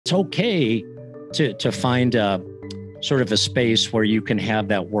it's okay to find a sort of a space where you can have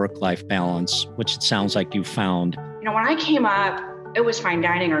that work-life balance, which it sounds like you found. You know, when I came up, it was fine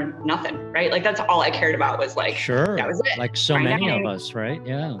dining or nothing, right? Like that's all I cared about was like, sure, that was it. Like so fine many dining. of us, right?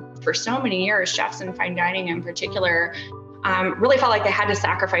 Yeah. For so many years, chefs in fine dining in particular, really felt like they had to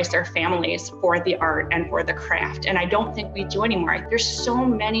sacrifice their families for the art and for the craft. And I don't think we do anymore. There's so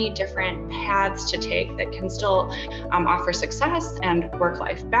many different paths to take that can still offer success and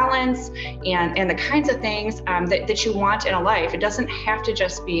work-life balance and the kinds of things that you want in a life. It doesn't have to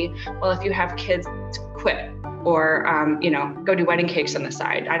just be, well, if you have kids, quit. Or, go do wedding cakes on the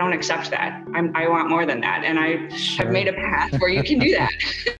side. I don't accept that. I want more than that. And I have made a path where you can do that.